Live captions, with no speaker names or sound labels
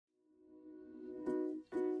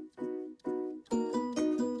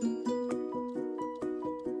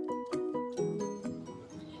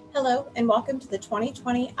Hello and welcome to the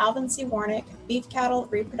 2020 Alvin C. Warnick Beef Cattle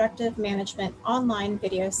Reproductive Management online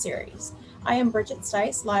video series. I am Bridget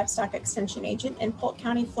Stice, Livestock Extension Agent in Polk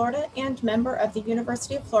County, Florida, and member of the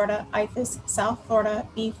University of Florida IFAS South Florida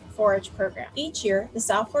Beef Forage Program. Each year, the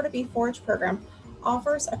South Florida Beef Forage Program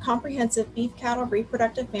offers a comprehensive beef cattle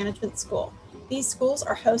reproductive management school. These schools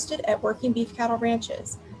are hosted at working beef cattle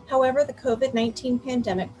ranches. However, the COVID-19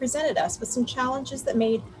 pandemic presented us with some challenges that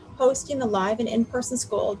made hosting the live and in-person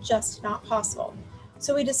school just not possible.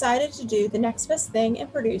 So we decided to do the next best thing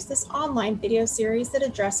and produce this online video series that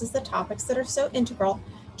addresses the topics that are so integral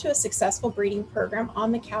to a successful breeding program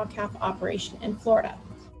on the cow-calf operation in Florida.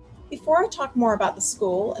 Before I talk more about the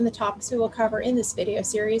school and the topics we will cover in this video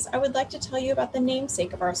series, I would like to tell you about the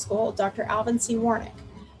namesake of our school, Dr. Alvin C. Warnick.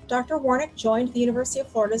 Dr. Warnick joined the University of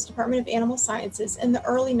Florida's Department of Animal Sciences in the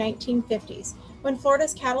early 1950s, when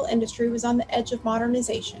Florida's cattle industry was on the edge of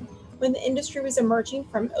modernization, when the industry was emerging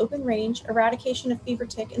from open range, eradication of fever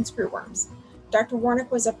tick and screwworms. Dr. Warnick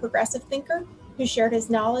was a progressive thinker who shared his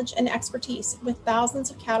knowledge and expertise with thousands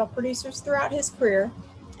of cattle producers throughout his career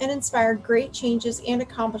and inspired great changes and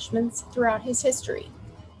accomplishments throughout his history.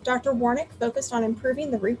 Dr. Warnick focused on improving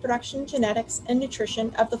the reproduction, genetics, and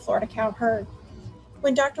nutrition of the Florida cow herd.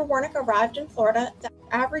 When Dr. Warnick arrived in Florida, the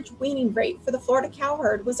average weaning rate for the Florida cow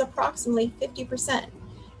herd was approximately 50%,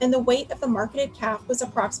 and the weight of the marketed calf was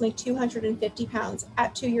approximately 250 pounds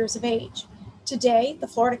at 2 years of age. Today, the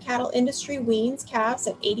Florida cattle industry weans calves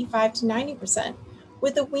at 85 to 90%,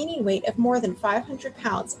 with a weaning weight of more than 500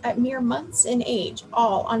 pounds at mere months in age,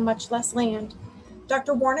 all on much less land.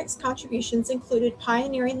 Dr. Warnick's contributions included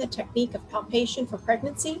pioneering the technique of palpation for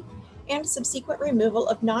pregnancy and subsequent removal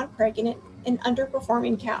of non-pregnant and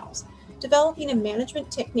underperforming cows, developing a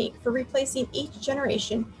management technique for replacing each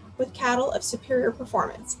generation with cattle of superior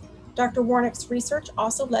performance. Dr. Warnick's research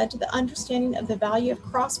also led to the understanding of the value of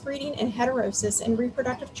crossbreeding and heterosis in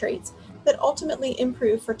reproductive traits that ultimately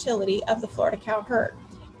improve fertility of the Florida cow herd.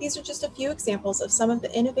 These are just a few examples of some of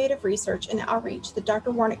the innovative research and outreach that Dr.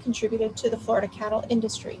 Warnick contributed to the Florida cattle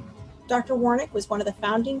industry. Dr. Warnick was one of the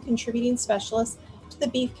founding contributing specialists to the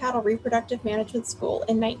Beef Cattle Reproductive Management School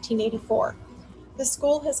in 1984. The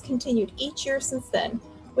school has continued each year since then,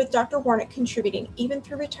 with Dr. Warnick contributing even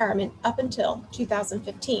through retirement up until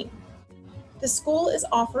 2015. The school is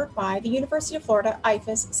offered by the University of Florida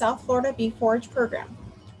IFAS South Florida Beef Forage Program,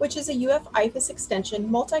 which is a UF IFAS Extension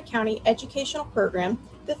multi-county educational program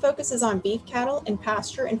that focuses on beef cattle and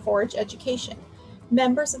pasture and forage education.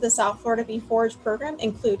 Members of the South Florida Beef Forage Program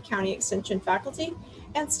include county extension faculty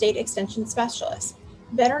and state extension specialists.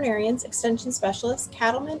 Veterinarians, extension specialists,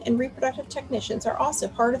 cattlemen, and reproductive technicians are also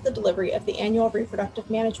part of the delivery of the annual Reproductive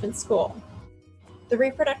Management School. The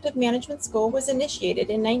Reproductive Management School was initiated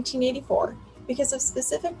in 1984 because of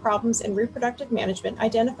specific problems in reproductive management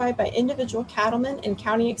identified by individual cattlemen and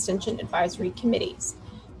county extension advisory committees.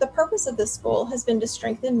 The purpose of this school has been to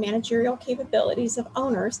strengthen managerial capabilities of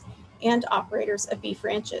owners and operators of beef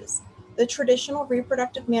ranches. The traditional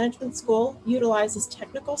Reproductive Management School utilizes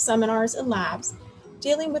technical seminars and labs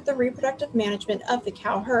dealing with the reproductive management of the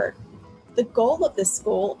cow herd. The goal of this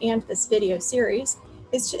school and this video series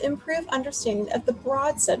is to improve understanding of the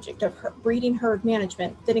broad subject of breeding herd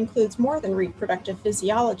management that includes more than reproductive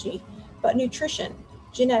physiology, but nutrition,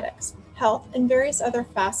 genetics, health, and various other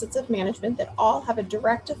facets of management that all have a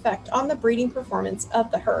direct effect on the breeding performance of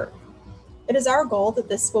the herd. It is our goal that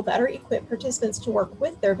this will better equip participants to work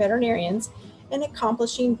with their veterinarians in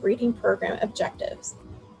accomplishing breeding program objectives.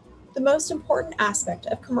 The most important aspect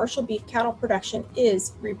of commercial beef cattle production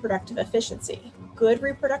is reproductive efficiency. Good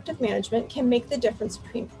reproductive management can make the difference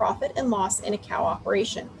between profit and loss in a cow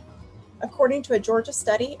operation. According to a Georgia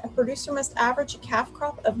study, a producer must average a calf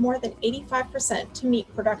crop of more than 85% to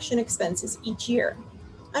meet production expenses each year.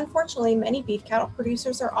 Unfortunately, many beef cattle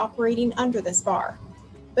producers are operating under this bar,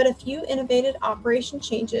 but a few innovative operation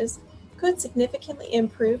changes could significantly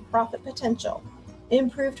improve profit potential.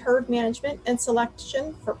 Improved herd management and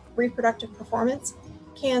selection for reproductive performance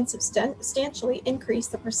can substantially increase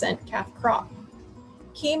the percent calf crop.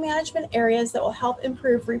 Key management areas that will help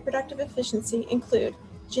improve reproductive efficiency include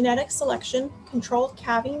genetic selection, controlled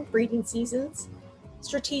calving breeding seasons,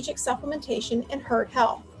 strategic supplementation, and herd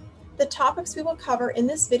health. The topics we will cover in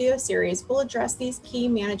this video series will address these key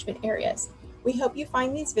management areas. We hope you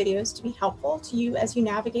find these videos to be helpful to you as you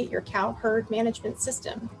navigate your cow herd management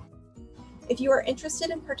system. If you are interested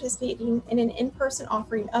in participating in an in-person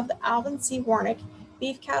offering of the Alvin C. Warnick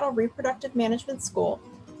Beef Cattle Reproductive Management School,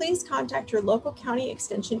 please contact your local county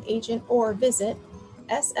extension agent or visit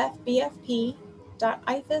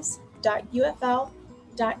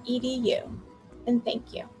sfbfp.ifas.ufl.edu. And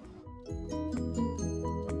thank you.